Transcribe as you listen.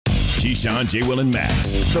Keyshawn, J. Will, and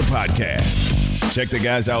Max, the podcast. Check the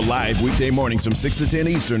guys out live weekday mornings from 6 to 10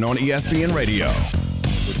 Eastern on ESPN Radio.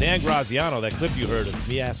 So Dan Graziano, that clip you heard of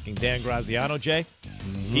me asking Dan Graziano, Jay,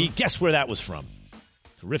 guess where that was from?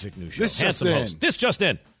 Terrific new show. This Handsome just host. in. This just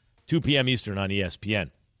in. 2 p.m. Eastern on ESPN.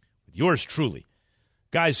 With yours truly.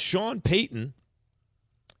 Guys, Sean Payton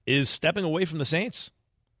is stepping away from the Saints.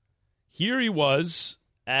 Here he was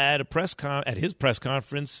at his press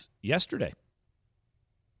conference yesterday.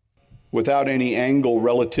 Without any angle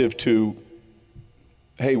relative to,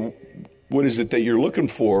 hey, what is it that you're looking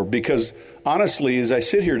for? Because honestly, as I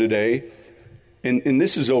sit here today, and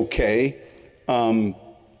this is okay, I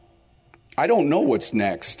don't know what's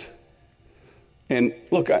next. And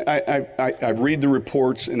look, I read the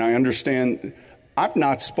reports and I understand. I've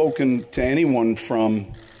not spoken to anyone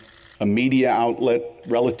from a media outlet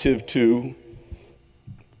relative to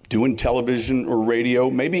doing television or radio.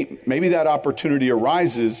 Maybe that opportunity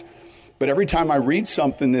arises. But every time I read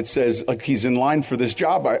something that says, like, he's in line for this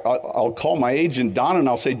job, I'll call my agent, Don, and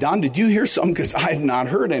I'll say, Don, did you hear something? Because I have not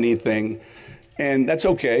heard anything. And that's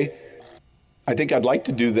okay. I think I'd like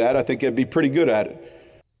to do that. I think I'd be pretty good at it.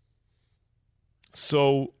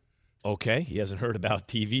 So, okay, he hasn't heard about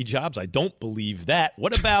TV jobs. I don't believe that.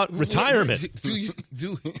 What about retirement?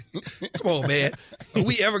 Come on, man. Are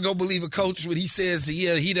we ever going to believe a coach when he says he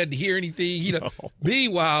doesn't hear anything? No.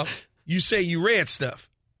 Meanwhile, you say you read stuff.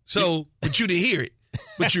 So, but you didn't hear it,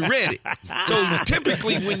 but you read it. So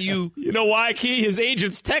typically when you know why, Key? His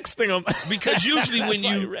agent's texting him. Because usually when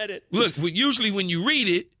you read it. Look, usually when you read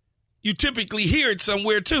it, you typically hear it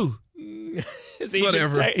somewhere too. His agent,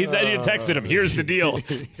 his agent texted him, here's the deal.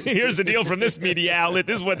 Here's the deal from this media outlet.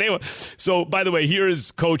 This is what they want. So, by the way, here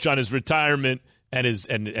is Coach on his retirement and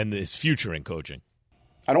his future in coaching.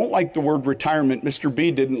 I don't like the word retirement. Mr.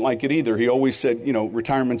 B didn't like it either. He always said,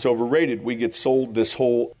 retirement's overrated. We get sold this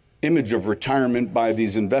whole image of retirement by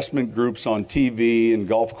these investment groups on TV and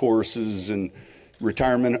golf courses and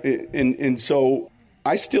retirement. And so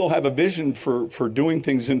I still have a vision for doing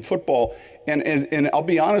things in football. And I'll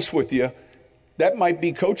be honest with you, that might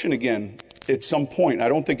be coaching again at some point. I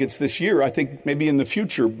don't think it's this year. I think maybe in the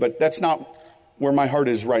future, but that's not where my heart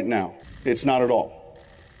is right now. It's not at all.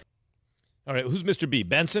 All right, who's Mr. B?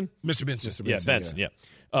 Benson? Mr. Benson. Yeah, Benson, yeah.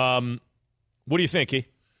 What do you think, He?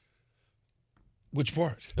 Which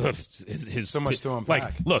part? So much to unpack.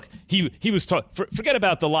 Like, look, he was talking. Forget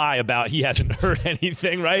about the lie about he hasn't heard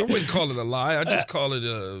anything, right? I wouldn't call it a lie. I just call it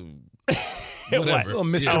whatever. A little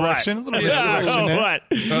misdirection. Yeah. A little misdirection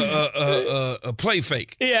What? A play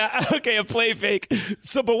fake. Yeah, okay, a play fake.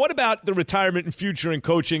 So, but what about the retirement and future in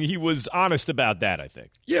coaching? He was honest about that, I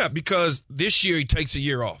think. Yeah, because this year he takes a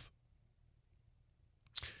year off.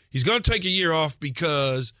 He's going to take a year off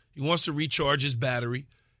because he wants to recharge his battery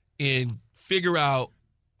and figure out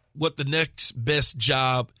what the next best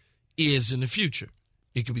job is in the future.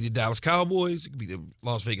 It could be the Dallas Cowboys. It could be the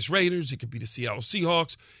Las Vegas Raiders. It could be the Seattle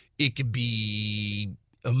Seahawks. It could be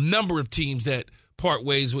a number of teams that part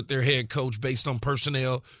ways with their head coach based on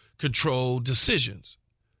personnel control decisions.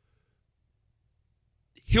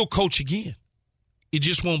 He'll coach again. It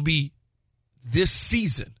just won't be this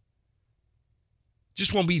season.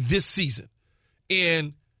 Just won't be this season.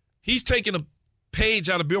 And he's taking a page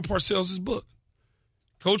out of Bill Parcells' book.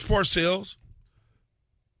 Coach Parcells,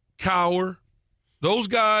 Cowher, those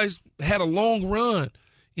guys had a long run.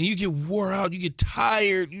 And you get wore out, you get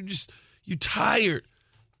tired, you're tired.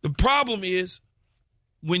 The problem is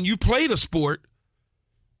when you play the sport,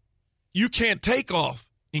 you can't take off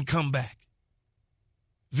and come back.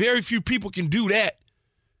 Very few people can do that.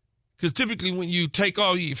 Because typically when you take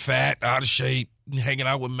off, you get fat, out of shape, hanging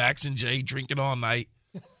out with Max and Jay, drinking all night.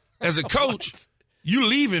 As a coach, you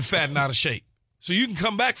leaving fat and out of shape. So you can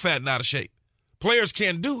come back fat and out of shape. Players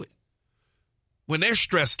can't do it when they're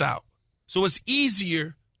stressed out. So it's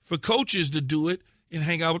easier for coaches to do it and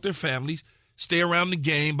hang out with their families, stay around the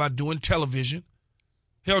game by doing television.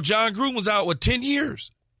 Hell, John Gruden was out, 10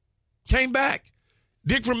 years? Came back.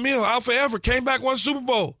 Dick Vermeil, out forever, came back, won Super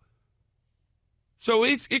Bowl. So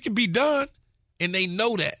it can be done, and they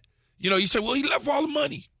know that. You say, well, he left all the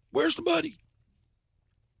money. Where's the money?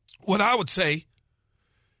 What I would say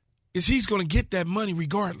is he's going to get that money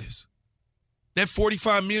regardless. That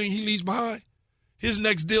 $45 million he leaves behind, his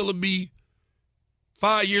next deal will be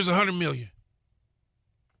 5 years, $100 million.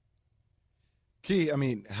 Key,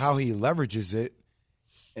 how he leverages it.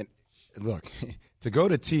 And look, to go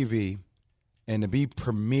to TV and to be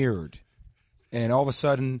premiered, and all of a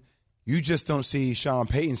sudden you just don't see Sean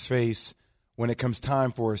Payton's face when it comes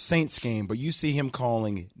time for a Saints game, but you see him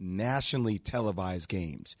calling nationally televised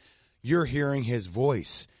games. You're hearing his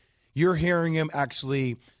voice. You're hearing him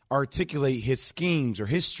actually articulate his schemes or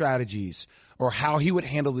his strategies or how he would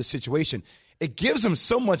handle the situation. It gives him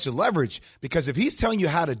so much leverage because if he's telling you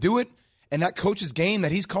how to do it and that coach's game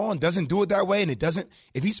that he's calling doesn't do it that way and it doesn't,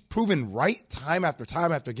 if he's proven right time after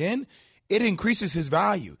again, it increases his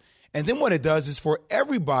value. And then what it does is for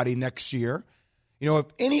everybody next year, you know, if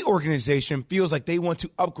any organization feels like they want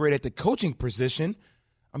to upgrade at the coaching position,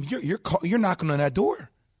 I mean, you're knocking on that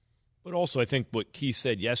door. But also, I think what Key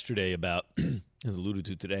said yesterday about, as alluded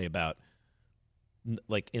to today, about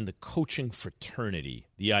like in the coaching fraternity,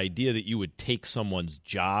 the idea that you would take someone's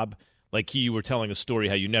job. Like Key, you were telling a story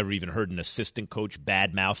how you never even heard an assistant coach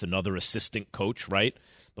badmouth another assistant coach, right?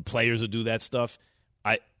 The players would do that stuff.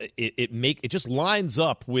 It just lines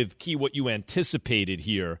up with Key what you anticipated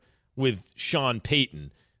here with Sean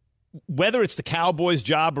Payton. Whether it's the Cowboys'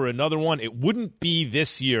 job or another one, it wouldn't be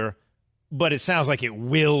this year, but it sounds like it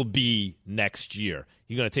will be next year.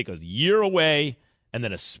 You're going to take a year away, and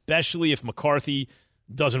then especially if McCarthy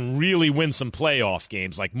doesn't really win some playoff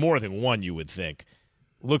games, like more than one you would think,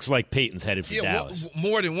 looks like Payton's headed for Dallas.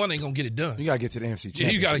 More than one ain't going to get it done. You got to get to the NFC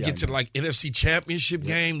Championship. You got to get to like NFC Championship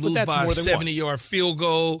game, But lose by a more than 70-yard field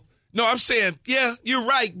goal. No, I'm saying, yeah, you're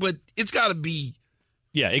right, but it's got to be.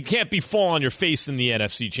 Yeah, it can't be fall on your face in the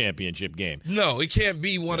NFC Championship game. No, it can't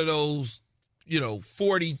be one of those,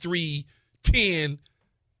 43-10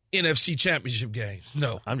 NFC Championship games.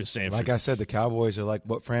 No. I'm just saying. Like I said, the Cowboys are like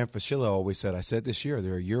what Fran Fraschilla always said. I said this year,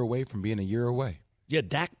 they're a year away from being a year away. Yeah,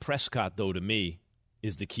 Dak Prescott, though, to me,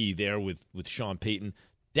 is the key there with Sean Payton.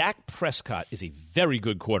 Dak Prescott is a very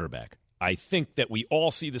good quarterback. I think that we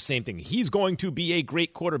all see the same thing. He's going to be a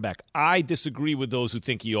great quarterback. I disagree with those who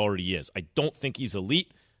think he already is. I don't think he's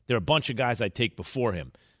elite. There are a bunch of guys I'd take before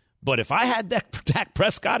him. But if I had Dak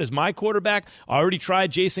Prescott as my quarterback, I already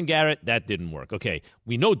tried Jason Garrett. That didn't work. Okay,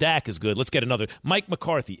 we know Dak is good. Let's get another. Mike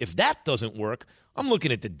McCarthy. If that doesn't work, I'm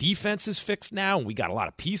looking at the defense is fixed now, and we got a lot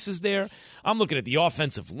of pieces there. I'm looking at the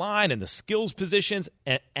offensive line and the skills positions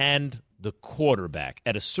and the quarterback.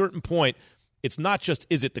 At a certain point, it's not just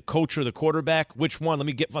is it the coach or the quarterback? Which one? Let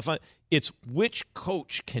me get my fun. It's which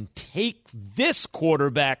coach can take this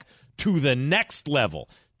quarterback to the next level.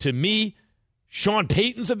 To me, Sean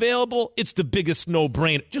Payton's available. It's the biggest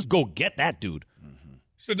no-brainer. Just go get that dude. Mm-hmm.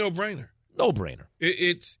 It's a no-brainer. No-brainer.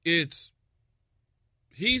 It's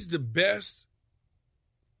he's the best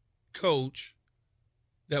coach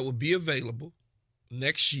that will be available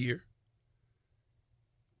next year.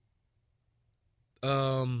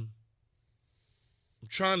 I'm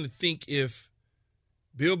trying to think if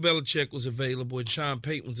Bill Belichick was available and Sean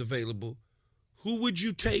Payton was available. Who would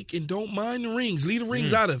you take? And don't mind the rings. Leave the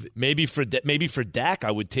rings out of it. Maybe for Dak, I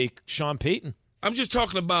would take Sean Payton. I'm just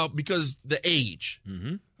talking about because the age.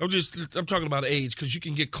 Mm-hmm. I'm talking about age because you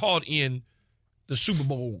can get caught in the Super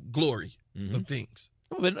Bowl glory of things.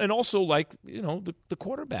 And also, like, the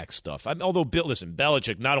quarterback stuff. Although,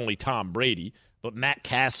 Belichick, not only Tom Brady, but Matt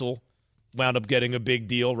Castle wound up getting a big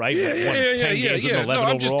deal, right? Yeah. No,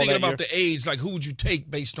 I'm just thinking about the age. Like, who would you take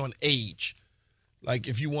based on age? Like,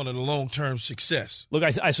 if you wanted a long-term success. Look,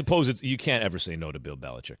 I suppose you can't ever say no to Bill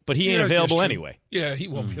Belichick, but he ain't available anyway. Yeah, he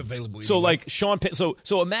won't be available. So, like, Sean Payton.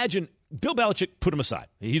 So imagine Bill Belichick, put him aside.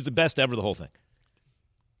 He's the best ever, the whole thing.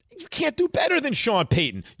 You can't do better than Sean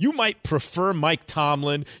Payton. You might prefer Mike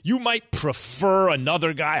Tomlin. You might prefer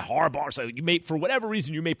another guy, Harbaugh. So you may, for whatever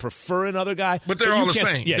reason, you may prefer another guy. But they're all the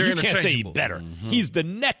same. Yeah, they're you can't say better. Mm-hmm. He's the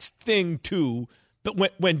next thing, too. But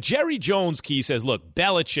when Jerry Jones, Key, says, look,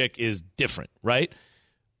 Belichick is different, right?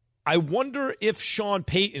 I wonder if Sean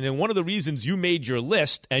Payton, and one of the reasons you made your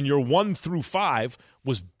list and your 1 through 5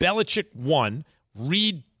 was Belichick 1,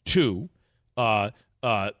 Reed 2,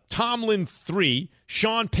 Tomlin 3,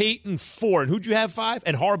 Sean Payton 4, and who'd you have 5?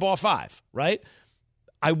 And Harbaugh 5, right?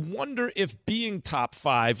 I wonder if being top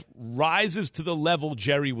 5 rises to the level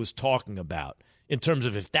Jerry was talking about in terms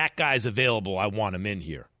of if that guy's available, I want him in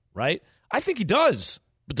here, right? I think he does,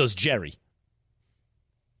 but does Jerry?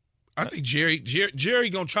 I think Jerry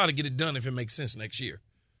going to try to get it done if it makes sense next year.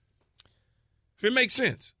 If it makes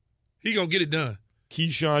sense, he going to get it done.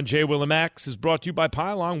 Keyshawn, J. Willimax is brought to you by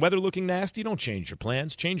Pylon. Weather looking nasty? Don't change your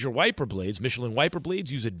plans. Change your wiper blades. Michelin wiper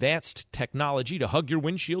blades use advanced technology to hug your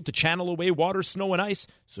windshield to channel away water, snow, and ice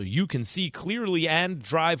so you can see clearly and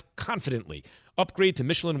drive confidently. Upgrade to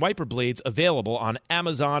Michelin wiper blades available on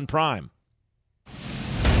Amazon Prime.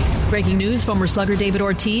 Breaking news, former slugger David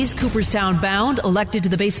Ortiz, Cooperstown bound, elected to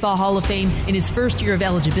the Baseball Hall of Fame in his first year of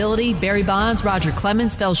eligibility. Barry Bonds Roger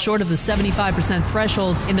Clemens fell short of the 75%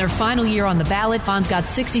 threshold in their final year on the ballot. Bonds got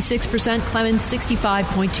 66%, Clemens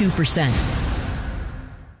 65.2%.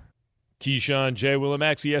 Keyshawn, J.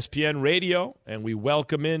 Willimax, ESPN Radio, and we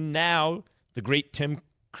welcome in now the great Tim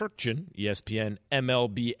Kurkjian, ESPN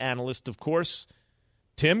MLB analyst, of course.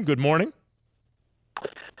 Tim, good morning.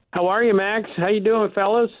 How are you, Max? How you doing,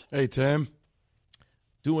 fellas? Hey, Tim.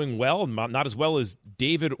 Doing well, not as well as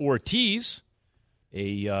David Ortiz,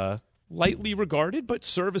 a lightly regarded but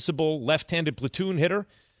serviceable left-handed platoon hitter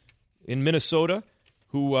in Minnesota,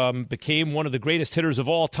 who became one of the greatest hitters of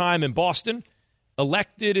all time in Boston,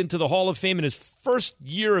 elected into the Hall of Fame in his first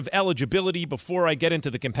year of eligibility. Before I get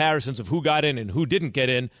into the comparisons of who got in and who didn't get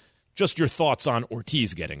in, just your thoughts on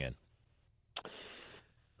Ortiz getting in.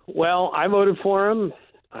 Well, I voted for him.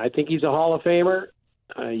 I think he's a Hall of Famer.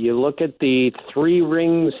 You look at the 3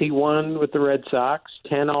 rings he won with the Red Sox,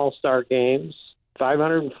 10 All-Star games,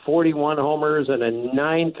 541 homers, and a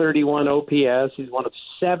 931 OPS. He's one of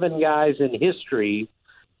 7 guys in history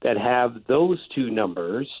that have those 2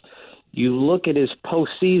 numbers. You look at his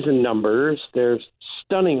postseason numbers, they're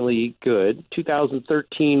stunningly good.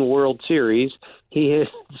 2013 World Series, he hit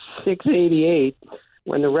 688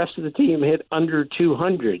 when the rest of the team hit under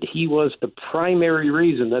 200. He was the primary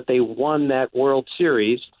reason that they won that World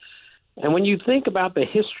Series. And when you think about the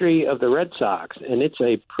history of the Red Sox, and it's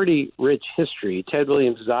a pretty rich history, Ted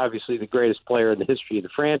Williams is obviously the greatest player in the history of the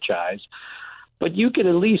franchise, but you can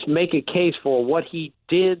at least make a case for what he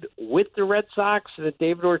did with the Red Sox, that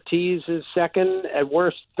David Ortiz is second, at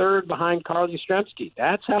worst third behind Carl Yastrzemski.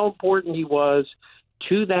 That's how important he was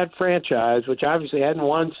to that franchise, which obviously hadn't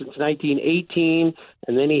won since 1918,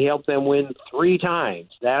 and then he helped them win 3 times.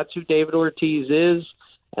 That's who David Ortiz is,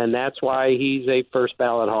 and that's why he's a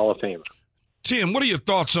first-ballot Hall of Famer. Tim, what are your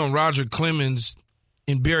thoughts on Roger Clemens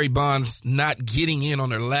and Barry Bonds not getting in on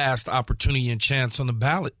their last opportunity and chance on the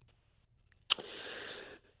ballot?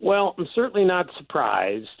 Well, I'm certainly not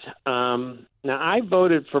surprised. Now, I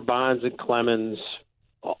voted for Bonds and Clemens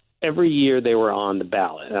every year they were on the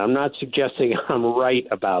ballot. And I'm not suggesting I'm right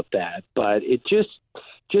about that, but it just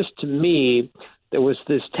to me, there was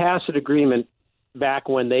this tacit agreement back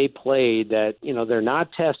when they played that, you know, they're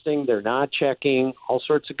not testing, they're not checking, all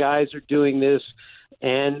sorts of guys are doing this,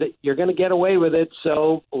 and you're going to get away with it,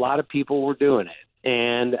 so a lot of people were doing it.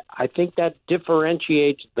 And I think that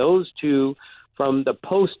differentiates those two from the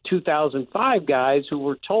post-2005 guys who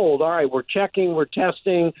were told, all right, we're checking, we're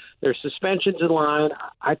testing, there's suspensions in line.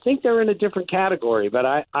 I think they're in a different category, but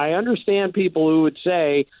I understand people who would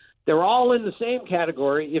say they're all in the same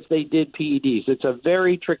category if they did PEDs. It's a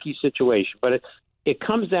very tricky situation, but it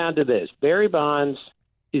comes down to this. Barry Bonds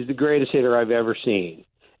is the greatest hitter I've ever seen.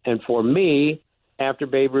 And for me, after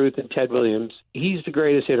Babe Ruth and Ted Williams, he's the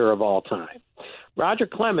greatest hitter of all time. Roger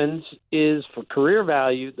Clemens is, for career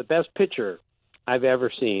value, the best pitcher I've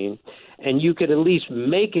ever seen, and you could at least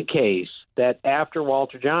make a case that after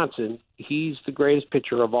Walter Johnson, he's the greatest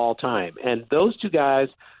pitcher of all time. And those 2 guys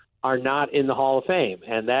are not in the Hall of Fame,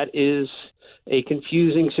 and that is a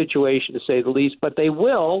confusing situation to say the least, but they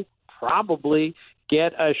will probably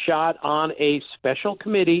get a shot on a special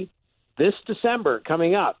committee this December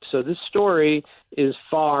coming up. So this story is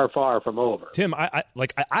far, far from over. Tim,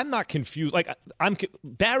 I'm not confused.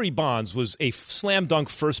 Barry Bonds was a slam dunk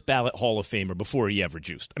first ballot Hall of Famer before he ever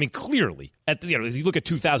juiced. I mean, clearly, if you look at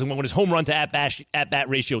 2001 when his home run to at bat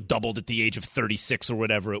ratio doubled at the age of 36 or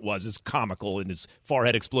whatever it was, it's comical and his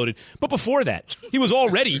forehead exploded. But before that, he was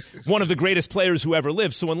already one of the greatest players who ever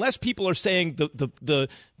lived. So unless people are saying the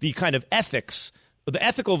kind of ethics, the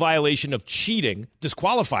ethical violation of cheating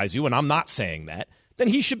disqualifies you, and I'm not saying that, then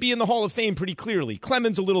he should be in the Hall of Fame pretty clearly.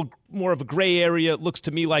 Clemens a little more of a gray area. It looks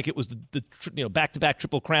to me like it was the back-to-back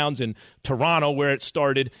Triple Crowns in Toronto where it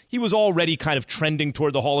started. He was already kind of trending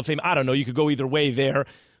toward the Hall of Fame. I don't know. You could go either way there.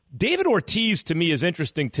 David Ortiz, to me, is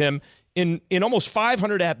interesting, Tim. In almost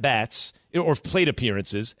 500 at-bats or plate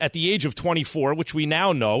appearances at the age of 24, which we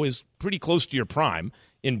now know is pretty close to your prime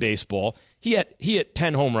in baseball, he hit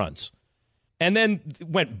 10 home runs. And then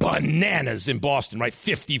went bananas in Boston, right?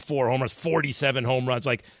 54 home runs, 47 home runs,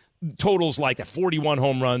 like totals like that, 41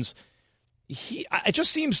 home runs. It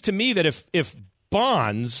just seems to me that if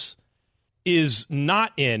Bonds is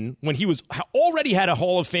not in when he was already had a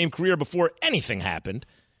Hall of Fame career before anything happened,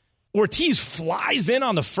 Ortiz flies in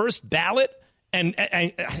on the first ballot, and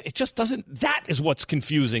it just doesn't. That is what's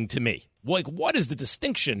confusing to me. Like, what is the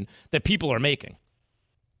distinction that people are making?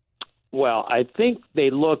 Well, I think they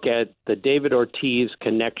look at the David Ortiz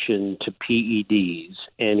connection to PEDs,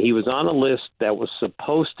 and he was on a list that was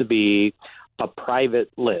supposed to be a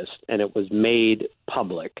private list, and it was made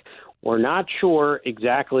public. We're not sure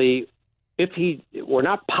exactly we're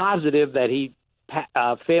not positive that he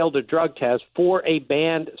failed a drug test for a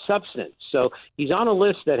banned substance. So he's on a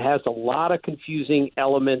list that has a lot of confusing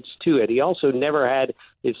elements to it. He also never had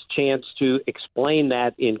his chance to explain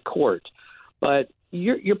that in court. But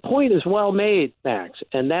your point is well made, Max,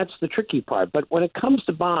 and that's the tricky part. But when it comes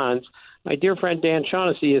to Bonds, my dear friend Dan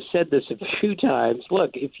Shaughnessy has said this a few times.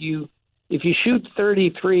 Look, if you shoot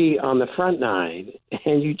 33 on the front nine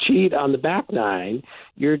and you cheat on the back nine,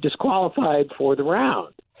 you're disqualified for the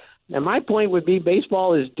round. Now, my point would be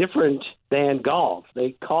baseball is different than golf.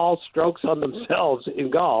 They call strokes on themselves in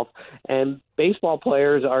golf, and baseball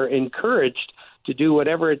players are encouraged to do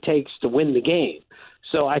whatever it takes to win the game.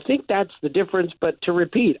 So I think that's the difference. But to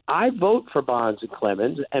repeat, I vote for Bonds and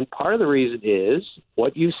Clemens, and part of the reason is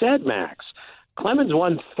what you said, Max. Clemens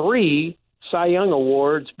won 3 Cy Young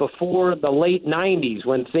Awards before the late 90s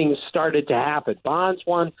when things started to happen. Bonds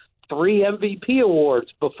won 3 MVP awards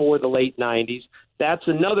before the late 90s. That's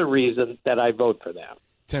another reason that I vote for them.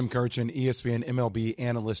 Tim Kurkjian, ESPN MLB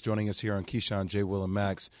analyst, joining us here on Keyshawn, J. Will, and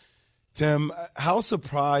Max. Tim, how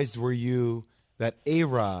surprised were you that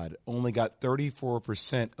A-Rod only got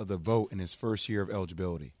 34% of the vote in his first year of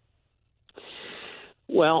eligibility?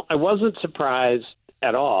 Well, I wasn't surprised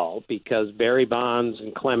at all because Barry Bonds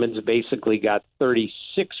and Clemens basically got 36%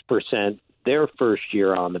 their first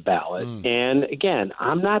year on the ballot. And again,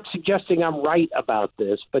 I'm not suggesting I'm right about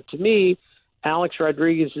this, but to me, Alex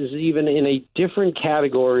Rodriguez is even in a different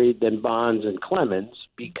category than Bonds and Clemens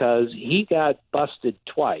because he got busted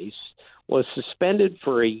twice, was suspended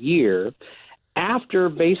for a year after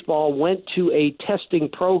baseball went to a testing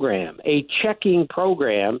program, a checking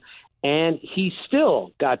program, and he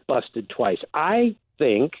still got busted twice. I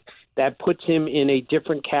think that puts him in a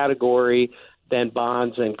different category than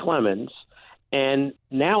Bonds and Clemens. And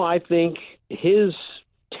now I think his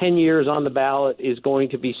 10 years on the ballot is going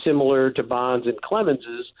to be similar to Bonds and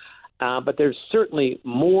Clemens's, but there's certainly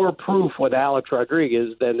more proof with Alex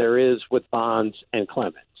Rodriguez than there is with Bonds and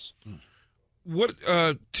Clemens. What,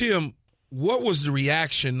 Tim, what was the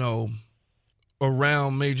reaction, though,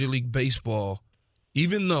 around Major League Baseball,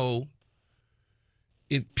 even though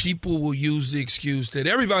people will use the excuse that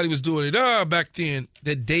everybody was doing it back then,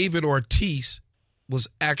 that David Ortiz was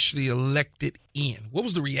actually elected in? What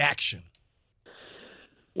was the reaction?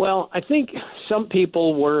 Well, I think some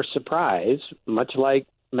people were surprised, much like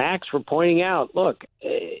Max were pointing out, look,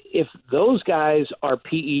 if those guys are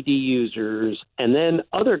PED users and then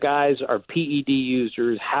other guys are PED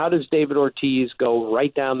users, how does David Ortiz go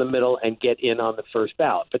right down the middle and get in on the first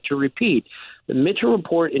ballot? But to repeat, the Mitchell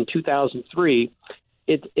report in 2003,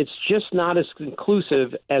 it's just not as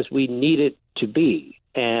conclusive as we need it to be.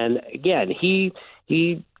 And again, he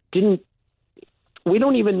didn't. We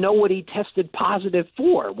don't even know what he tested positive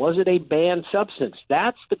for. Was it a banned substance?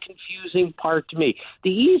 That's the confusing part to me.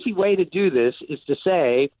 The easy way to do this is to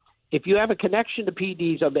say, if you have a connection to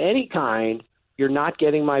PEDs of any kind, you're not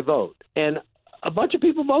getting my vote. And a bunch of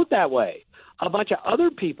people vote that way. A bunch of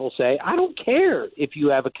other people say, I don't care if you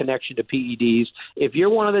have a connection to PEDs. If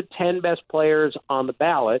you're one of the 10 best players on the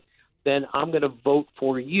ballot, then I'm going to vote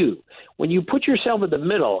for you. When you put yourself in the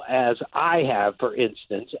middle, as I have, for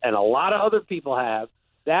instance, and a lot of other people have,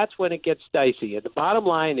 that's when it gets dicey. And the bottom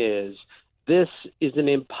line is this is an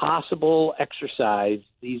impossible exercise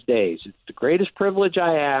these days. It's the greatest privilege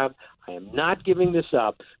I have. I am not giving this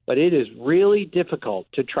up, but it is really difficult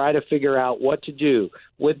to try to figure out what to do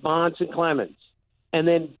with Bonds and Clemens, and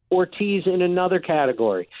then Ortiz in another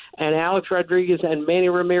category, and Alex Rodriguez and Manny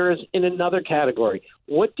Ramirez in another category.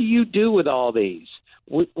 What do you do with all these?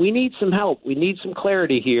 We need some help. We need some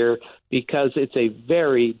clarity here because it's a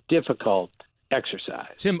very difficult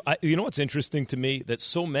exercise. Tim, you know what's interesting to me? That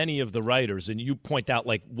so many of the writers, and you point out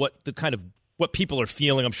like what people are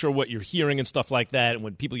feeling, I'm sure what you're hearing and stuff like that, and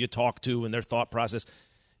when people you talk to and their thought process,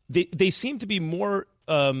 they seem to be more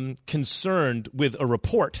concerned with a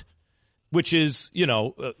report, which is,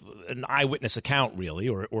 an eyewitness account, really,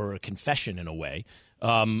 or a confession in a way,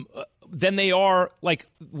 than they are like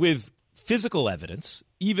with physical evidence,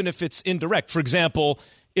 even if it's indirect. For example,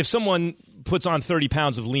 if someone puts on 30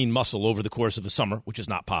 pounds of lean muscle over the course of the summer, which is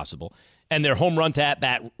not possible, and their home run to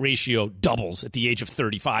at-bat ratio doubles at the age of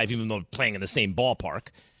 35, even though they're playing in the same ballpark,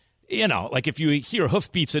 like if you hear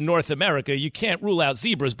hoofbeats in North America, you can't rule out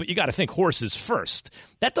zebras, but you got to think horses first.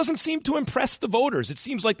 That doesn't seem to impress the voters. It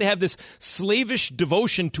seems like they have this slavish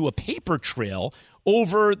devotion to a paper trail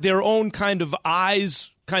over their own kind of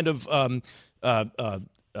eyes, kind of,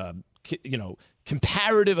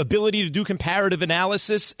 comparative ability to do comparative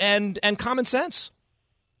analysis and common sense.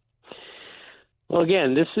 Well,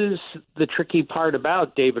 again, this is the tricky part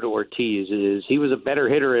about David Ortiz is he was a better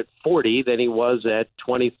hitter at 40 than he was at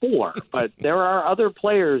 24. But there are other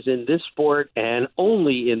players in this sport and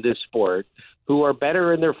only in this sport who are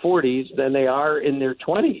better in their 40s than they are in their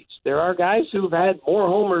 20s. There are guys who've had more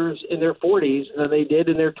homers in their 40s than they did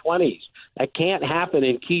in their 20s. That can't happen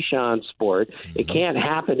in Keyshawn's sport. It can't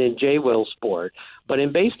happen in J. Will's sport. But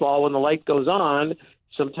in baseball, when the light goes on,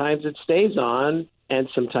 sometimes it stays on and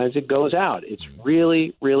sometimes it goes out. It's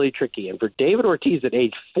really, really tricky. And for David Ortiz at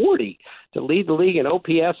age 40 to lead the league in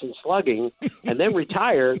OPS and slugging and then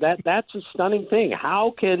retire, that's a stunning thing.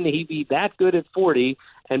 How can he be that good at 40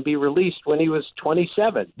 and be released when he was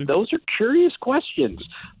 27? Those are curious questions.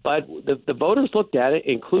 But the voters looked at it,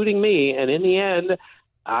 including me, and in the end,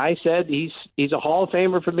 I said he's a Hall of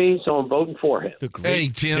Famer for me, so I'm voting for him. The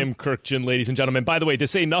great Tim Kurkjian, ladies and gentlemen. By the way, to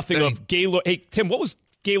say nothing of Gaylord. Hey, Tim, what was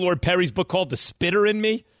Gaylord Perry's book called? The Spitter in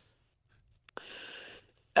Me?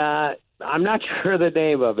 I'm not sure the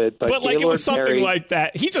name of it, but like it was something like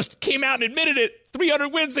that. He just came out and admitted it. 300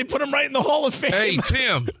 wins, they put him right in the Hall of Fame. Hey,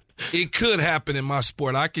 Tim, it could happen in my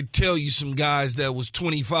sport. I could tell you some guys that was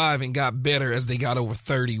 25 and got better as they got over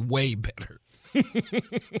 30, way better.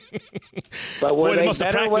 But when they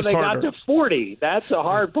harder. got to 40, that's the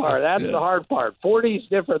hard part. That's the hard part. 40 is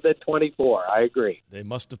different than 24. I agree. They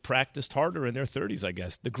must have practiced harder in their 30s, I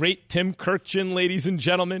guess. The great Tim Kurkjian, ladies and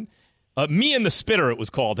gentlemen. Me and the Spitter, it was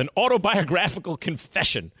called. An autobiographical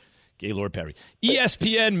confession. Gaylord Perry.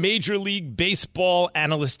 ESPN Major League Baseball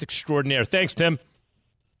analyst extraordinaire. Thanks, Tim.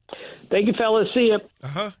 Thank you, fellas. See you.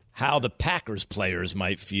 How the Packers players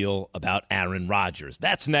might feel about Aaron Rodgers.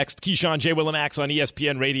 That's next. Keyshawn, J. Will, and Max on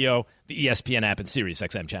ESPN Radio, the ESPN app, and Sirius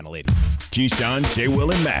XM Channel 80. Keyshawn, J.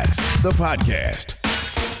 Will, and Max, the podcast.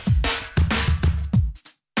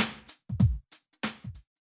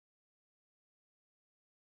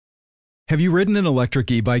 Have you ridden an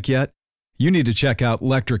electric e-bike yet? You need to check out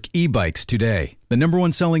Electric E-Bikes today, the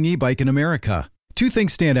 #1 selling e-bike in America. Two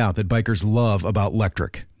things stand out that bikers love about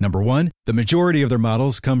Electric. Number one, the majority of their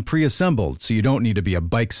models come pre-assembled, so you don't need to be a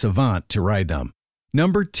bike savant to ride them.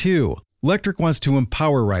 Number two, Electric wants to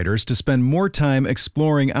empower riders to spend more time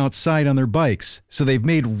exploring outside on their bikes, so they've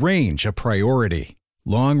made range a priority.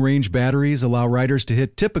 Long-range batteries allow riders to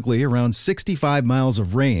hit typically around 65 miles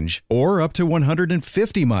of range, or up to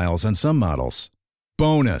 150 miles on some models.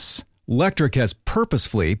 Bonus, Electric has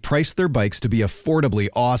purposefully priced their bikes to be affordably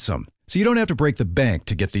awesome, so you don't have to break the bank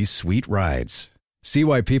to get these sweet rides. See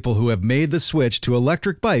why people who have made the switch to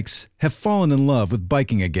electric bikes have fallen in love with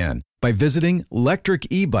biking again by visiting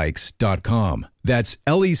lectricebikes.com. That's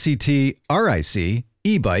LECTRIC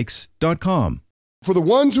ebikes.com. For the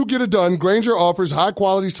ones who get it done, Grainger offers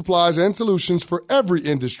high-quality supplies and solutions for every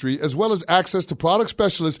industry, as well as access to product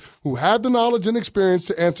specialists who have the knowledge and experience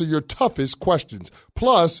to answer your toughest questions.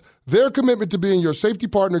 Plus, their commitment to being your safety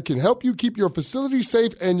partner can help you keep your facility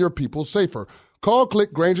safe and your people safer. Call,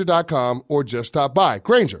 click Grainger.com, or just stop by.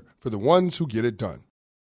 Grainger, for the ones who get it done.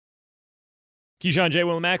 Keyshawn, J.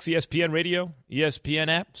 Will, and Max, ESPN Radio, ESPN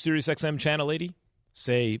app, Sirius XM Channel 80.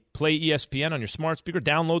 Say, play ESPN on your smart speaker.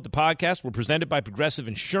 Download the podcast. We're presented by Progressive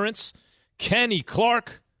Insurance. Kenny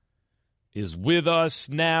Clark is with us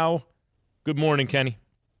now. Good morning, Kenny.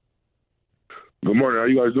 Good morning. How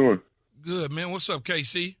you guys doing? Good, man. What's up,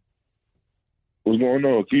 KC? What's going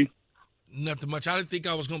on, Keith? Nothing much. I didn't think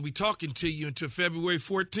I was going to be talking to you until February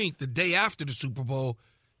 14th, the day after the Super Bowl,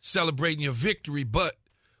 celebrating your victory. But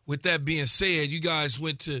with that being said, you guys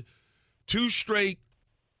went to 2 straight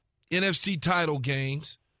NFC title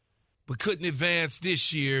games, but couldn't advance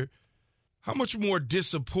this year. How much more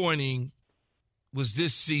disappointing was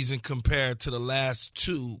this season compared to the last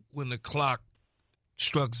 2 when the clock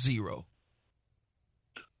struck 0?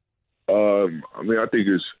 I mean, I think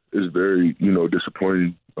it's very,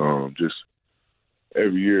 disappointing. Just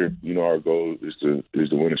every year, our goal is to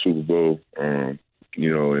win a Super Bowl. And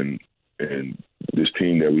this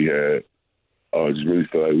team that we had, just really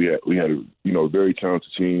felt like we had a very talented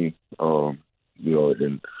team, and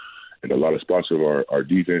a lot of spots of our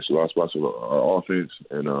defense, a lot of spots of our offense,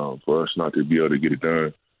 and for us not to be able to get it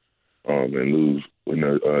done and lose in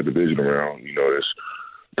the divisional round,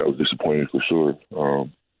 that was disappointing for sure.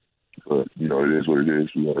 But it is what it is.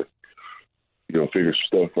 We got to figure some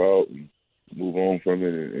stuff out and move on from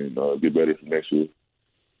it and get better for next year.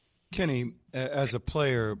 Kenny, as a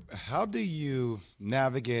player, how do you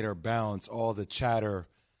navigate or balance all the chatter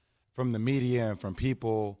from the media and from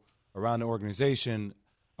people around the organization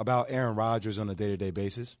about Aaron Rodgers on a day-to-day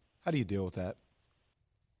basis? How do you deal with that?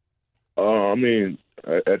 I mean,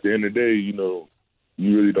 at the end of the day, you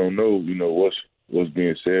really don't know, what's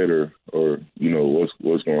being said or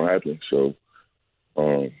what's going to happen. So,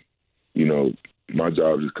 my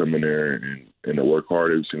job is to come in there and to work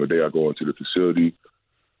hard every single day I go into the facility.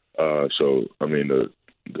 So, I mean,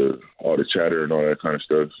 all the chatter and all that kind of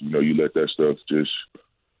stuff. You let that stuff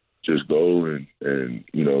just go and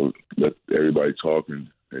let everybody talk and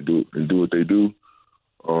do what they do.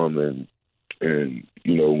 And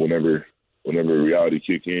whenever reality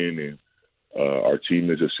kick in and our team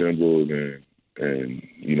is assembled and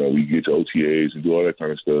we get to OTAs and do all that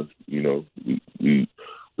kind of stuff,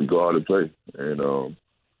 we go out and play. And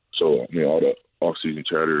so all the off-season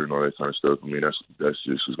chatter and all that kind of stuff, that's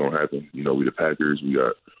just what's going to happen. We the Packers, we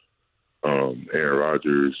got Aaron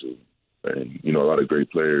Rodgers and a lot of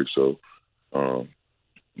great players. So,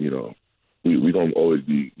 we don't always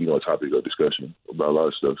be, a topic of discussion about a lot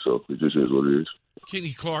of stuff. So it just is what it is.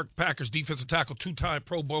 Kenny Clark, Packers defensive tackle, 2-time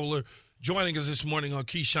Pro Bowler, joining us this morning on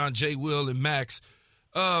Keyshawn, J. Will, and Max.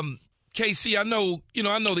 KC, I know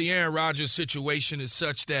the Aaron Rodgers situation is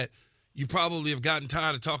such that you probably have gotten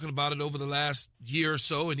tired of talking about it over the last year or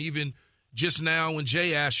so, and even just now when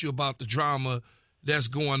Jay asked you about the drama that's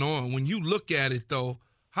going on. When you look at it, though,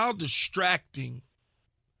 how distracting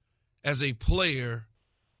as a player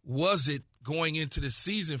was it going into the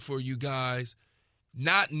season for you guys,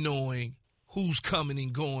 not knowing who's coming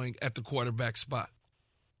and going at the quarterback spot?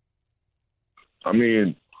 At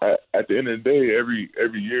the end of the day, every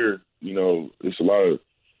year, it's a lot of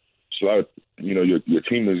your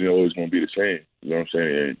team isn't always going to be the same. You know what I'm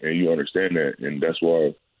saying? And you understand that, and that's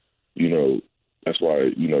why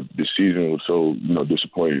this season was so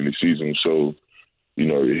disappointing. The season was so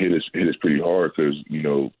it hit us pretty hard because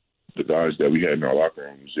the guys that we had in our locker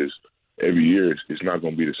room is just every year it's not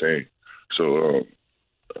going to be the same. So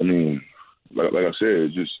like I said,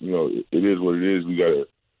 it's just it is what it is. We gotta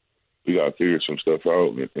figure some stuff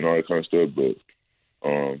out and all that kind of stuff. But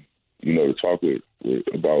to talk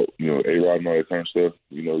about A-Rod and all that kind of stuff,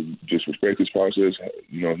 just respect his process.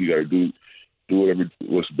 He got to do whatever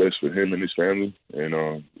what's best for him and his family. And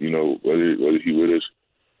whether he with us,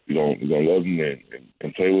 we're gonna love him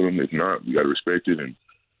and play with him. If not, we got to respect it and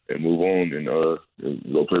move on and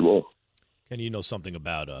go play ball. Kenny, you know something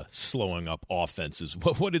about slowing up offenses.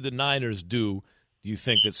 What did the Niners do you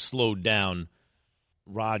think, that slowed down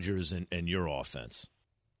Rodgers and your offense?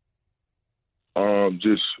 They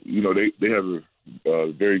have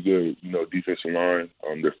a very good, defensive line.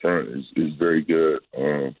 Their front is very good.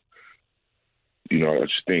 I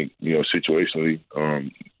just think, situationally,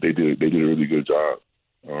 they did a really good job.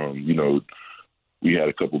 We had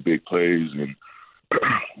a couple big plays, and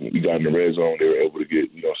we got in the red zone. They were able to get,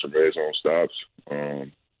 some red zone stops.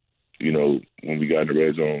 When we got in the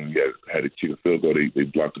red zone, we had to kick a field goal. They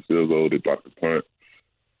blocked the field goal. They blocked the punt.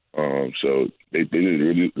 So they did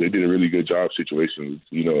a really good job situationally.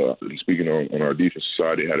 Speaking on our defensive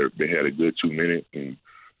side, they had a good 2 minute and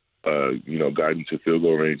got into field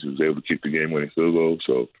goal range and was able to kick the game-winning field goal.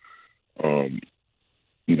 So, I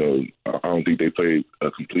don't think they played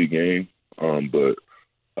a complete game, but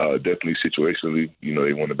definitely situationally,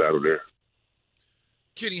 they won the battle there.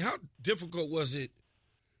 Kenny, how difficult was it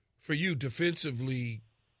for you defensively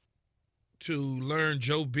to learn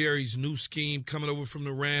Joe Barry's new scheme, coming over from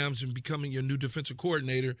the Rams and becoming your new defensive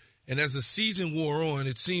coordinator? And as the season wore on,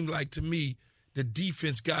 it seemed like to me the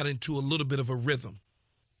defense got into a little bit of a rhythm.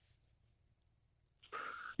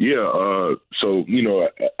 Yeah. So,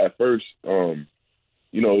 at first, it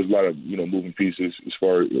was a lot of, moving pieces as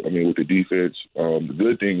far as, with the defense. The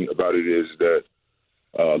good thing about it is that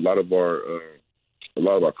a lot of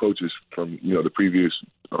our coaches from, the previous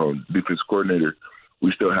defense coordinator,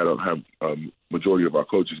 we still had a majority of our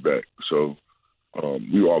coaches back. So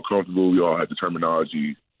we were all comfortable. We all had the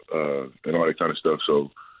terminology and all that kind of stuff.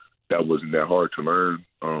 So that wasn't that hard to learn.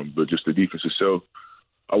 But just the defense itself,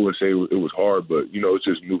 I wouldn't say it was hard, but, it's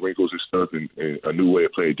just new wrinkles and stuff and a new way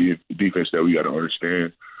of playing defense that we got to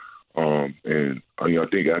understand. And I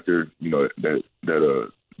think after, that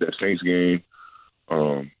Saints game,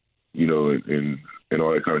 and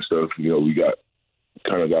all that kind of stuff, we got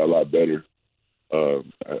a lot better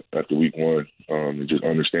after week one, and just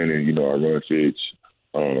understanding, our run fits,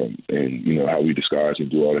 and, how we disguise and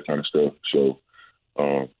do all that kind of stuff. So,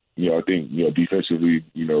 I think, defensively,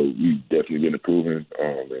 we've definitely been improving,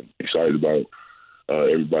 and excited about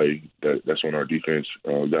everybody that's on our defense.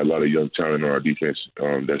 Got a lot of young talent on our defense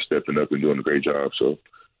that's stepping up and doing a great job. So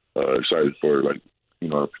excited for,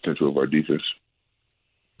 our potential of our defense.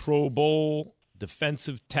 Pro Bowl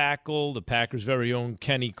defensive tackle, the Packers' very own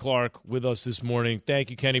Kenny Clark, with us this morning. Thank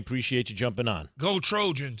you, Kenny. Appreciate you jumping on. Go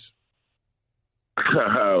Trojans.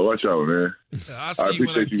 Watch out, man. I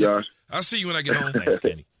appreciate you guys. I'll see you when I get home. Thanks,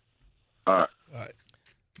 Kenny. All right.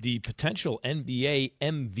 The potential NBA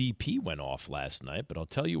MVP went off last night, but I'll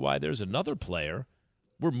tell you why there's another player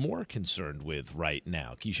we're more concerned with right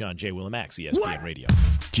now. Keyshawn, J. Will, and Max, ESPN Radio.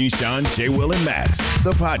 Keyshawn, J. Will, and Max,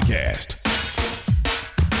 the podcast.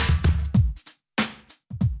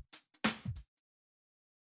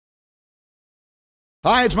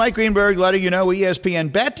 Hi, it's Mike Greenberg letting you know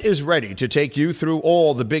ESPN Bet is ready to take you through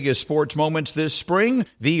all the biggest sports moments this spring.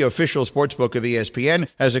 The official sportsbook of ESPN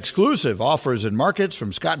has exclusive offers and markets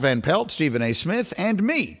from Scott Van Pelt, Stephen A. Smith, and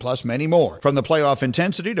me, plus many more. From the playoff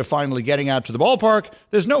intensity to finally getting out to the ballpark,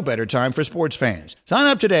 there's no better time for sports fans. Sign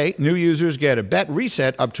up today. New users get a bet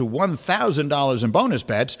reset up to $1,000 in bonus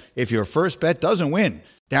bets if your first bet doesn't win.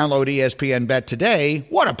 Download ESPN Bet today.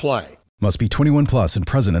 What a play. Must be 21 plus and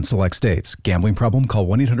present in select states. Gambling problem? Call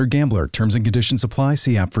 1-800-GAMBLER. Terms and conditions apply.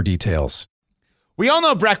 See app for details. We all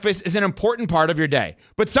know breakfast is an important part of your day.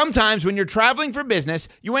 But sometimes when you're traveling for business,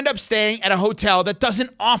 you end up staying at a hotel that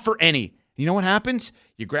doesn't offer any. You know what happens?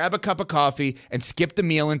 You grab a cup of coffee and skip the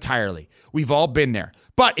meal entirely. We've all been there.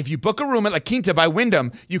 But if you book a room at La Quinta by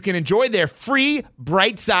Wyndham, you can enjoy their free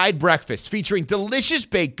Bright Side breakfast featuring delicious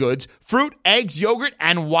baked goods, fruit, eggs, yogurt,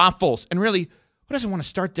 and waffles. And really, who doesn't want to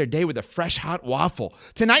start their day with a fresh, hot waffle?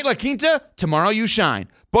 Tonight, La Quinta, tomorrow you shine.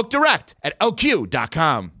 Book direct at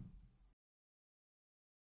LQ.com.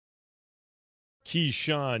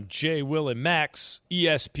 Keyshawn, J. Will, and Max,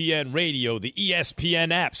 ESPN Radio, the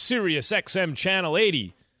ESPN app, Sirius XM Channel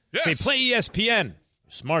 80. Yes. Say, play ESPN.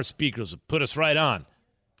 Smart speakers will put us right on.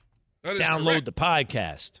 That is Download correct. the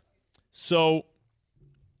podcast. So,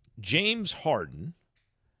 James Harden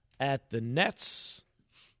at the Nets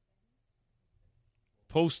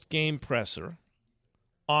post-game presser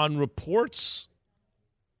on reports,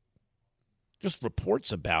 just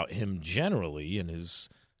reports about him generally and his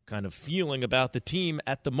kind of feeling about the team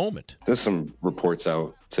at the moment. There's some reports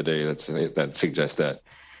out today that suggest that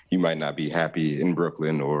you might not be happy in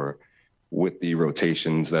Brooklyn or with the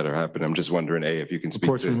rotations that are happening. I'm just wondering, if you can speak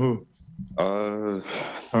reports to from who? All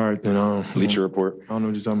right, then. Bleacher Report. I don't know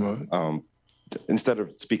what you're talking about. Instead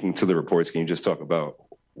of speaking to the reports, can you just talk about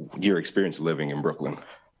your experience living in Brooklyn?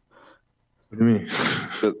 What do you mean?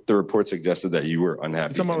 The report suggested that you were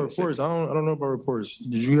unhappy. You're talking about reports. I don't know about reports.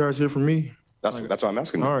 Did you guys hear from me? That's what I'm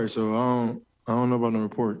asking. All right, so I don't know about no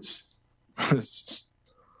reports.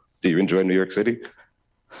 Do you enjoy New York City?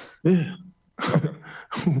 Yeah.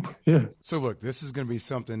 Yeah. So, look, this is going to be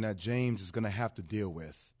something that James is going to have to deal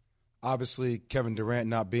with. Obviously, Kevin Durant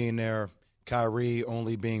not being there, Kyrie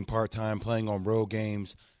only being part-time, playing on road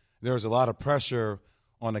games. There's a lot of pressure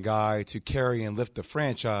on a guy to carry and lift the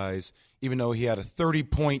franchise, even though he had a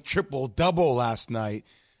 30-point triple-double last night,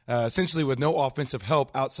 essentially with no offensive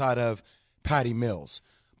help outside of Patty Mills.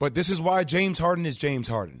 But this is why James Harden is James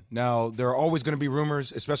Harden. Now, there are always going to be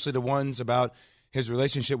rumors, especially the ones about his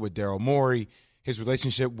relationship with Daryl Morey, his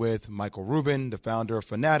relationship with Michael Rubin, the founder of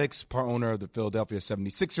Fanatics, part owner of the Philadelphia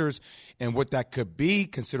 76ers, and what that could be,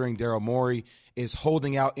 considering Daryl Morey is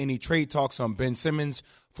holding out any trade talks on Ben Simmons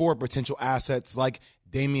for potential assets like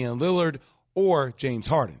Damian Lillard or James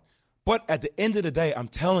Harden. But at the end of the day, I'm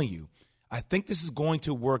telling you, I think this is going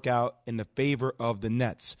to work out in the favor of the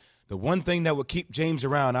Nets. The one thing that would keep James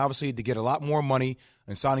around, obviously, to get a lot more money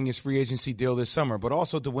and signing his free agency deal this summer, but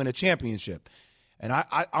also to win a championship. And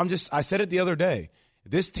I said it the other day.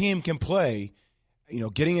 This team can play,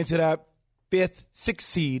 getting into that 5th, 6th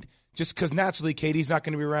seed, just because naturally KD's not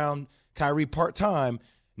going to be around, Kyrie part-time.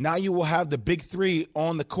 Now you will have the big three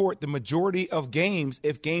on the court the majority of games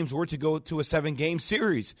if games were to go to a 7-game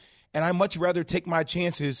series. And I'd much rather take my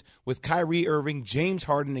chances with Kyrie Irving, James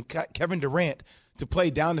Harden, and Kevin Durant to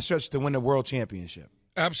play down the stretch to win the world championship.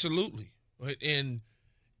 Absolutely. And,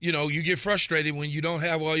 you get frustrated when you don't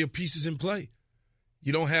have all your pieces in play.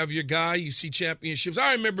 You don't have your guy. You see championships.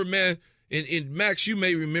 I remember, man, and Max, you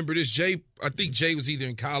may remember this. I think Jay was either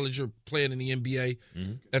in college or playing in the NBA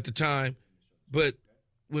at the time. But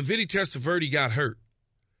when Vinny Testaverde got hurt,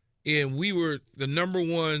 and we were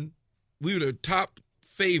the top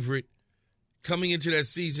favorite coming into that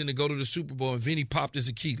season to go to the Super Bowl, and Vinny popped his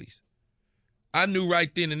Achilles. I knew right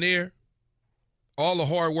then and there all the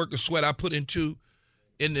hard work and sweat I put into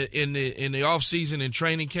in the offseason and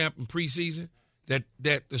training camp and preseason,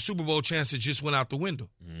 that the Super Bowl chances just went out the window.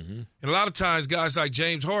 Mm-hmm. And a lot of times guys like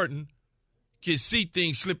James Harden can see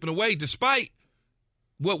things slipping away despite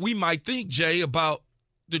what we might think, Jay, about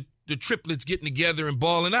the triplets getting together and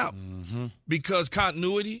balling out. Mm-hmm. Because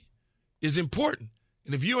continuity is important.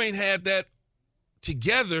 And if you ain't had that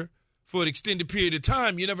together for an extended period of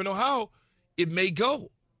time, you never know how it may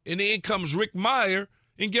go. And then comes Rick Meyer,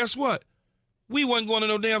 and guess what? We wasn't going to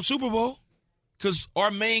no damn Super Bowl because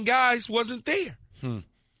our main guys wasn't there.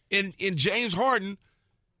 And James Harden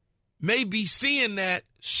may be seeing that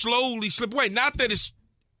slowly slip away. Not that it's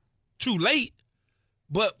too late.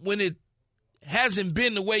 But when it hasn't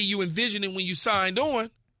been the way you envisioned it when you signed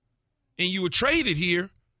on and you were traded here,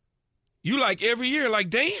 you like every year, like,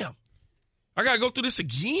 damn, I got to go through this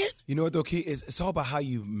again? You know what, though, Key? It's all about how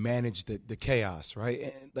you manage the chaos, right?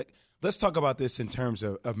 And, like, let's talk about this in terms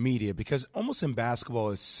of media, because almost in basketball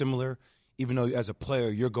it's similar, even though as a player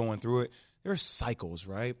you're going through it. There are cycles,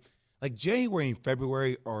 right? Like January and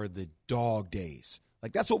February are the dog days.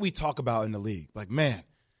 Like that's what we talk about in the league. Like, man,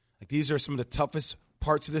 like these are some of the toughest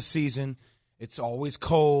parts of the season. It's always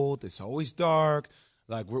cold. It's always dark.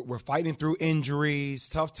 Like we're fighting through injuries,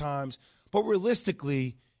 tough times. But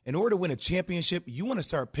realistically, in order to win a championship, you want to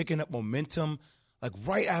start picking up momentum like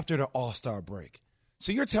right after the All-Star break.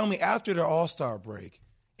 So you're telling me after the All-Star break,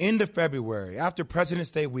 end of February, after President's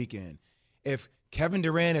Day weekend, if Kevin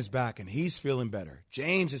Durant is back and he's feeling better,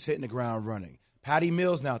 James is hitting the ground running, Patty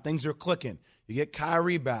Mills now, things are clicking, you get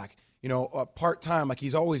Kyrie back, part-time like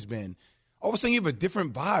he's always been, all of a sudden you have a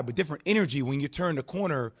different vibe, a different energy when you turn the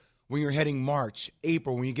corner when you're heading March,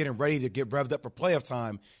 April, when you're getting ready to get revved up for playoff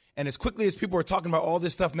time. And as quickly as people are talking about all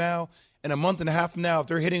this stuff now, in a month and a half from now, if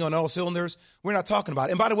they're hitting on all cylinders, we're not talking about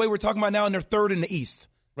it. And by the way, we're talking about now and they're third in the East.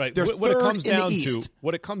 Right. They're What it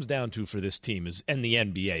comes down to for this team is, and the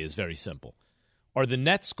NBA is very simple. Are the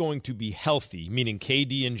Nets going to be healthy, meaning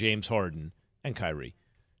KD and James Harden and Kyrie,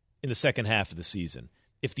 in the second half of the season?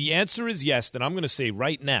 If the answer is yes, then I'm going to say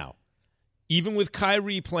right now, even with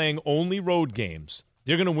Kyrie playing only road games,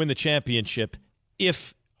 they're going to win the championship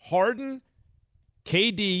if Harden,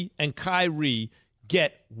 KD, and Kyrie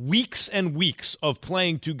get weeks and weeks of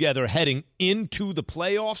playing together heading into the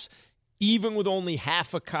playoffs. Even with only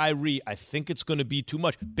half a Kyrie, I think it's going to be too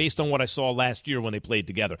much based on what I saw last year when they played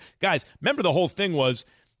together. Guys, remember the whole thing was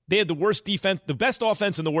they had the worst defense, the best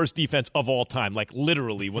offense and the worst defense of all time, like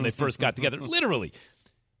literally when they first got together, literally.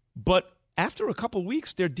 But after a couple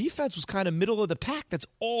weeks, their defense was kind of middle of the pack. That's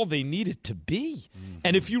all they needed to be. Mm-hmm.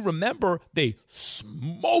 And if you remember, they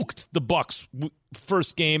smoked the Bucks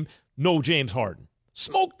first game, no James Harden.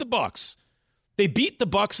 Smoked the Bucks. They beat the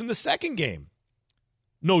Bucks in the second game.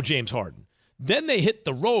 No James Harden. Then they hit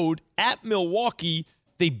the road at Milwaukee.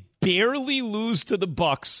 They barely lose to the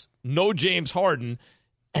Bucks. No James Harden.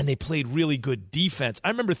 And they played really good defense. I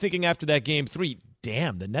remember thinking after that game 3,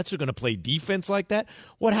 damn, the Nets are going to play defense like that?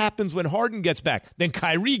 What happens when Harden gets back? Then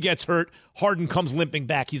Kyrie gets hurt. Harden comes limping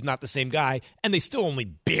back. He's not the same guy. And they still only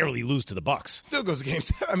barely lose to the Bucks. Still goes to game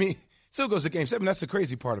 7. Still goes to game 7. That's the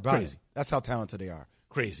crazy part about it. That's how talented they are.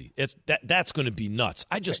 Crazy. That's going to be nuts.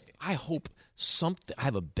 I hope something. I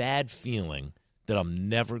have a bad feeling that I'm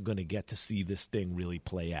never going to get to see this thing really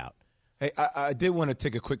play out. Hey, I did want to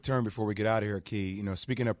take a quick turn before we get out of here, Key.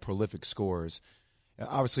 Speaking of prolific scores,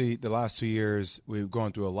 obviously the last 2 years we've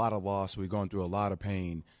gone through a lot of loss. We've gone through a lot of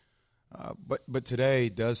pain. But today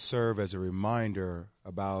does serve as a reminder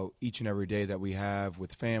about each and every day that we have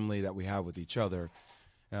with family, that we have with each other.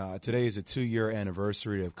 Today is a 2-year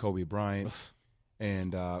anniversary of Kobe Bryant.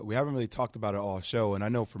 And we haven't really talked about it all show. And I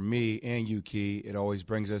know for me and you, Key, it always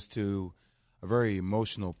brings us to a very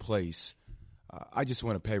emotional place. I just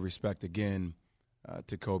want to pay respect again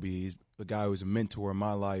to Kobe. He's a guy who was a mentor in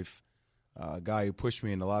my life, a guy who pushed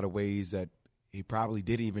me in a lot of ways that he probably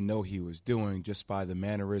didn't even know he was doing just by the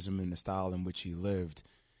mannerism and the style in which he lived.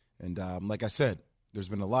 And like I said, there's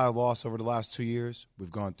been a lot of loss over the last 2 years.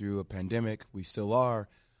 We've gone through a pandemic. We still are.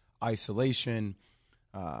 Isolation.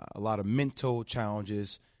 A lot of mental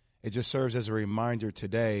challenges. It just serves as a reminder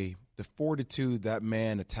today, the fortitude that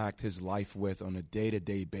man attacked his life with on a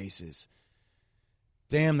day-to-day basis.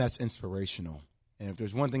 Damn, that's inspirational. And if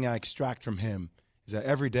there's one thing I extract from him is that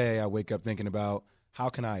every day I wake up thinking about how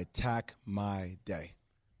can I attack my day.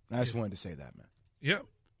 And I just wanted to say that, man. Yep,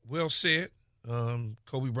 well said.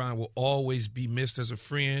 Kobe Bryant will always be missed as a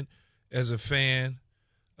friend, as a fan,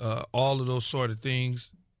 all of those sort of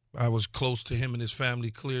things. I was close to him and his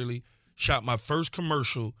family, clearly. Shot my first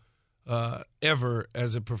commercial ever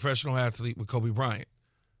as a professional athlete with Kobe Bryant.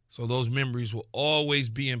 So those memories will always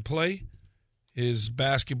be in play. His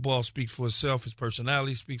basketball speaks for itself. His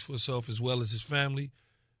personality speaks for itself, as well as his family.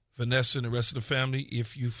 Vanessa and the rest of the family,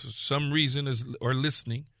 if you for some reason are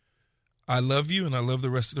listening, I love you and I love the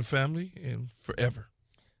rest of the family and forever.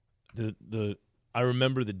 I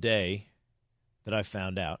remember the day that I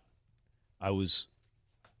found out. I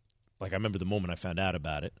remember the moment I found out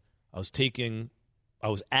about it. I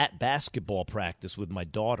was at basketball practice with my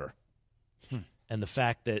daughter. And the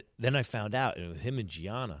fact that then I found out it was him and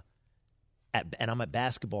Gianna. And I'm at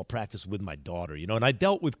basketball practice with my daughter, and I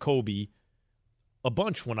dealt with Kobe a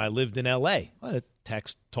bunch when I lived in L.A.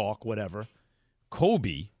 Text, talk, whatever.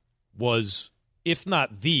 Kobe was if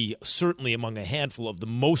not certainly among a handful of the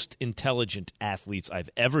most intelligent athletes I've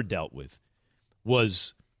ever dealt with,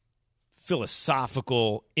 was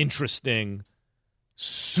philosophical, interesting,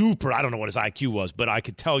 super. I don't know what his IQ was, but I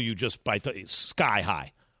could tell you just by sky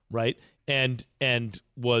high, right? And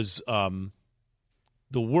was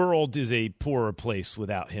the world is a poorer place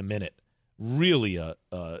without him in it. Really a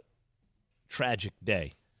tragic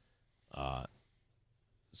day.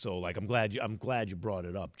 So like I'm glad you brought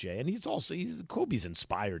it up, Jay. And Kobe's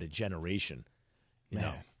inspired a generation.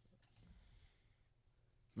 Man.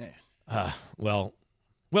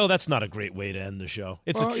 Well, that's not a great way to end the show.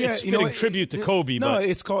 It's fitting tribute to Kobe.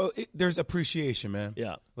 It's called. There's appreciation, man.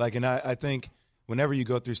 Yeah. And I think whenever you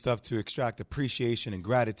go through stuff to extract appreciation and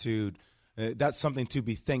gratitude, that's something to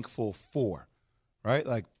be thankful for, right?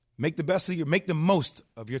 Like make the most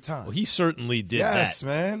of your time. Well, he certainly did that. Yes,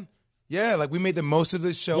 man. Yeah, like we made the most of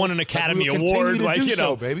this show. Won an Academy Award.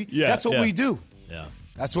 Baby. Yeah, that's what we do. Yeah.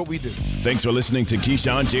 That's what we do. Thanks for listening to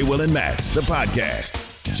Keyshawn, J. Will, and Max, the podcast.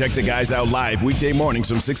 Check the guys out live weekday mornings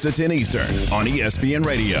from 6 to 10 Eastern on ESPN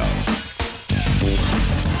Radio.